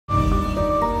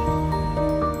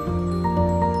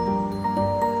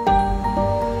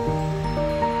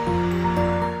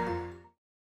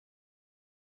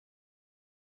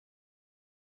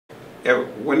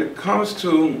When it comes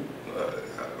to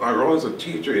my role as a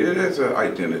teacher, it is an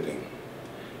identity.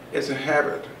 It's a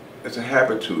habit. It's a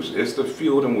habitus. It's the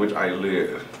field in which I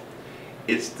live.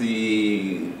 It's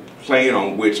the plane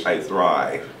on which I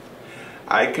thrive.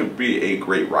 I can be a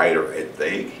great writer, I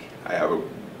think. I have a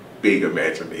big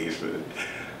imagination.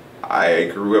 I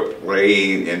grew up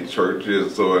playing in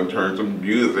churches, so in terms of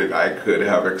music, I could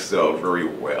have excelled very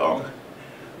well.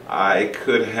 I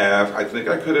think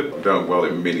I could have done well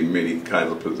in many, many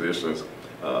kinds of positions.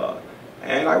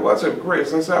 And I was a great,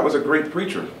 as I said, I was a great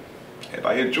preacher, and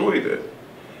I enjoyed it.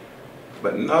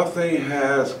 But nothing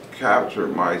has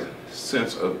captured my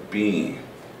sense of being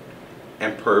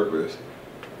and purpose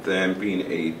than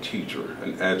being a teacher,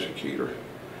 an educator.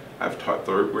 I've taught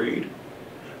 3rd grade,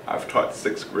 I've taught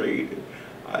 6th grade,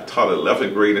 I taught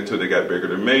 11th grade until they got bigger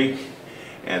than me,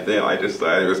 and then I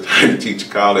decided it was time to teach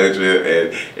college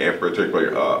and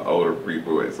particularly older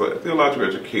people. And so theological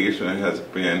education has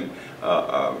been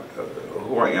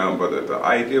who I am, but the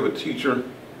idea of a teacher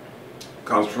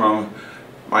comes from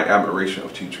my admiration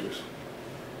of teachers.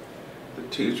 The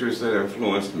teachers that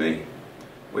influenced me.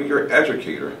 When you're an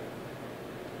educator,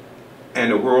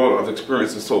 and the world of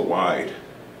experience is so wide,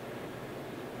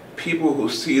 people who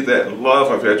see that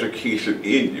love of education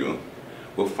in you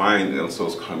will find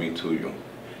themselves coming to you.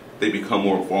 They become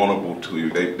more vulnerable to you.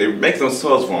 They make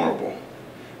themselves vulnerable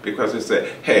because they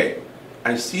say, hey,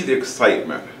 I see the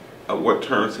excitement of what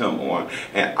turns him on,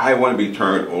 and I want to be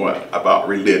turned on about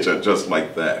religion just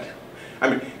like that. I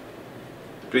mean,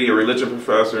 being a religion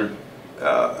professor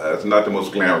is not the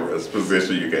most glamorous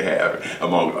position you can have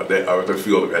among the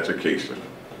field of education.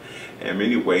 In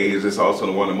many ways, it's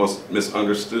also one of the most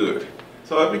misunderstood.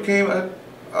 So it became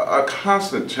a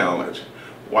constant challenge.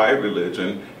 Why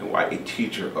religion, and why a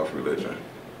teacher of religion?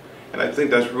 And I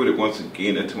think that's rooted once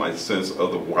again into my sense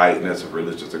of the wideness of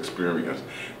religious experience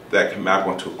that can map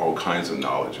onto all kinds of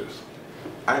knowledges.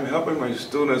 I'm helping my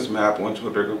students map onto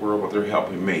a bigger world, but they're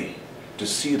helping me to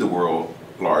see the world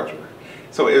larger.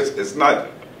 So it's not,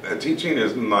 teaching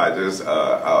is not just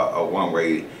a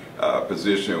one-way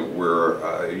position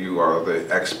where you are the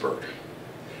expert.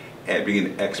 And being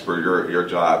an expert, your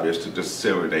job is to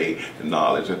disseminate the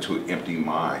knowledge into empty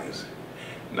minds.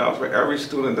 Now, for every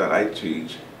student that I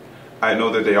teach, I know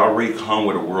that they already come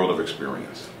with a world of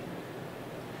experience.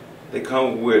 They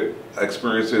come with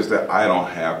experiences that I don't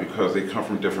have because they come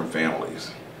from different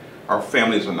families. Our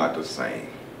families are not the same.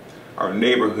 Our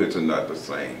neighborhoods are not the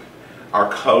same. Our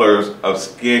colors of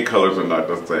skin colors are not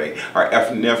the same. Our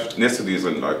ethnicities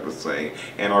are not the same.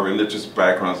 And our religious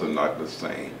backgrounds are not the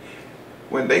same.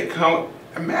 When they come,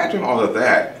 imagine all of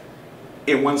that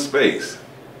in one space.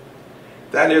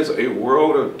 That is a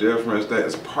world of difference that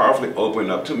is powerfully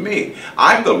opened up to me.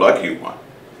 I'm the lucky one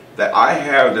that I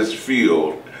have this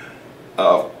field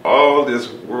of all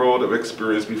this world of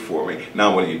experience before me.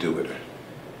 Now what do you do with it?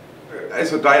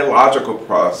 It's a dialogical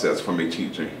process for me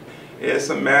teaching. It's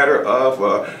a matter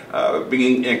of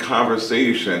being in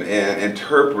conversation and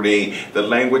interpreting the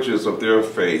languages of their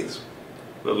faiths,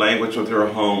 the language of their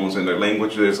homes, and the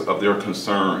languages of their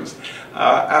concerns,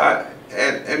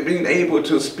 and being able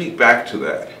to speak back to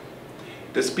that.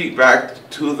 To speak back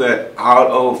to that out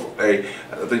of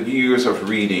the years of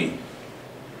reading,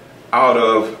 out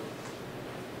of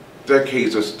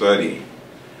decades of study,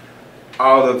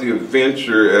 out of the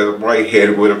adventure, as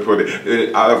Whitehead would have put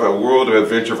it, out of a world of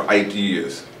adventure of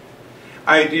ideas.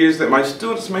 Ideas that my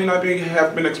students may not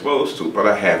have been exposed to, but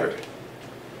I have it.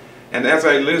 And as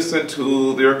I listen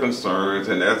to their concerns,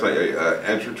 and as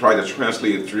I try to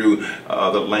translate it through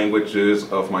the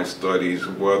languages of my studies,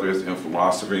 whether it's in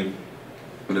philosophy,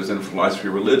 whether it's in philosophy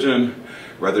of religion,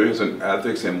 whether it's in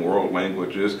ethics and moral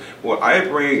languages, what I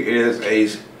bring is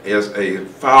a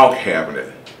file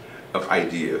cabinet of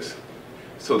ideas.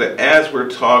 So that as we're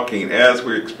talking, as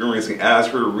we're experiencing,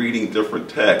 as we're reading different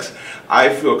texts, I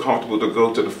feel comfortable to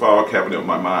go to the file cabinet of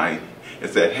my mind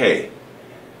and say, hey,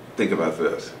 think about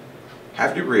this.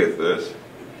 Have you read this?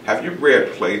 Have you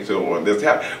read Plato on this?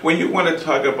 When you want to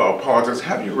talk about politics,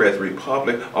 have you read the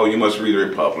Republic? Oh, you must read the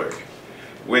Republic.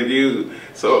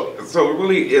 So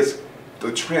really it's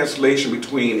the translation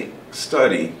between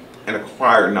study and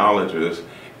acquired knowledges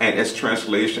and its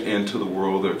translation into the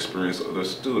world of experience of the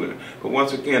student. But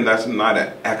once again, that's not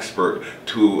an expert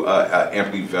to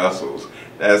empty vessels.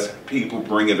 That's people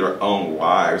bringing their own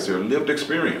lives, their lived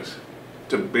experience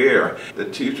to bear. The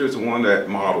teacher is the one that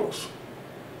models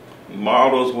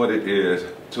what it is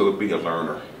to be a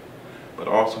learner, but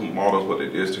also models what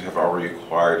it is to have already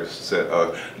acquired a set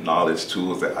of knowledge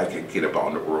tools that I can get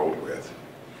about the world with.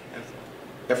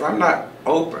 If I'm not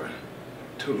open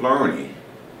to learning,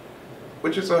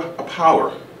 which is a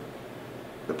power,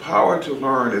 The power to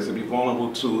learn is to be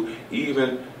vulnerable to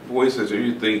even voices that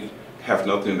you think have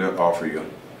nothing to offer you.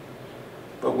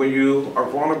 But when you are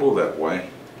vulnerable that way,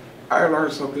 I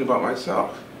learned something about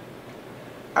myself.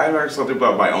 I learned something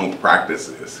about my own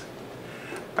practices.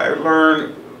 I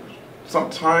learned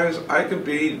sometimes I can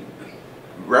be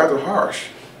rather harsh.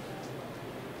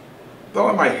 Though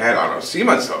in my head I don't see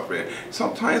myself in,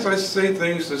 sometimes I say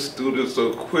things to students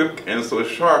so quick and so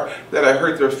sharp that I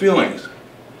hurt their feelings.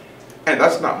 And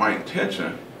that's not my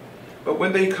intention. But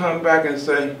when they come back and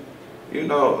say, you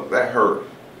know, that hurt.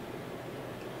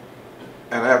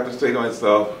 And I have to say to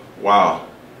myself, wow,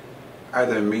 I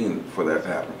didn't mean for that to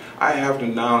happen. I have to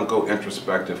now go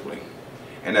introspectively.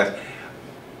 And that's,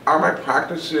 are my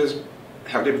practices,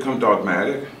 have they become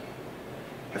dogmatic?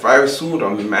 If I assumed a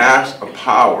mass of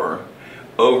power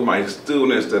over my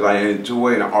students that I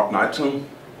enjoy and ought not to,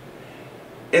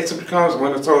 it's because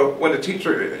when the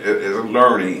teacher is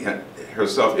learning,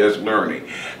 herself is learning,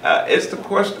 it's the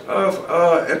question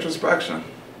of introspection.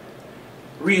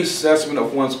 Reassessment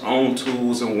of one's own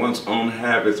tools and one's own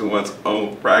habits and one's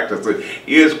own practices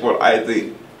is what I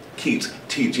think keeps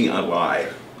teaching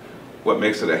alive, what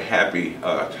makes it a happy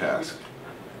task.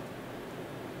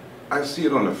 I see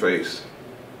it on the face.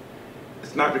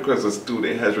 It's not because a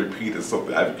student has repeated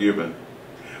something I've given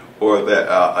or that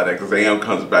an exam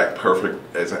comes back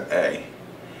perfect as an A.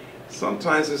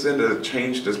 Sometimes it's in the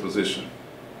changed disposition.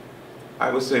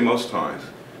 I would say most times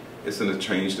it's in the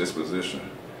changed disposition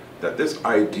that this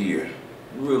idea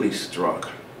really stuck,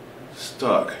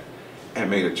 and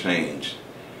made a change.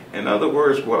 In other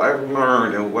words, what I've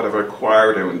learned and what I've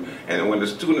acquired, and when the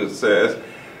student says,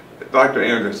 Dr.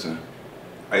 Anderson,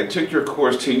 I took your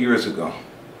course 10 years ago,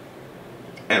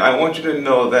 and I want you to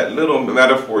know that little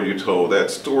metaphor you told, that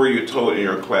story you told in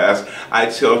your class, I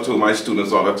tell to my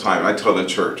students all the time, I tell in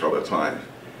church all the time.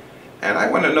 And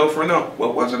I want to know for now,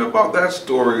 what was it about that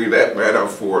story, that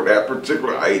metaphor, that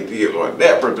particular idea, or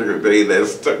that particular day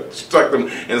that struck them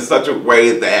in such a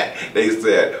way that they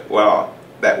said, wow,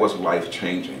 that was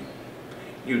life-changing.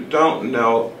 You don't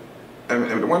know,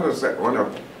 and one of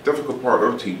the difficult part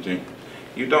of teaching,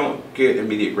 you don't get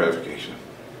immediate gratification.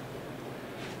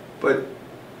 But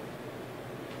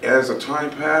as the time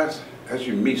passes, as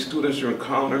you meet students you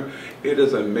encounter, it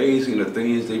is amazing the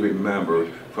things they remember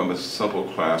from a simple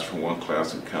class, from one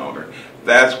class encounter.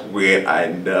 That's where I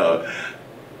know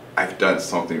I've done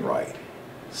something right.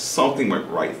 Something went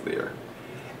right there.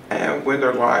 And when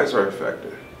their lives are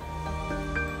affected,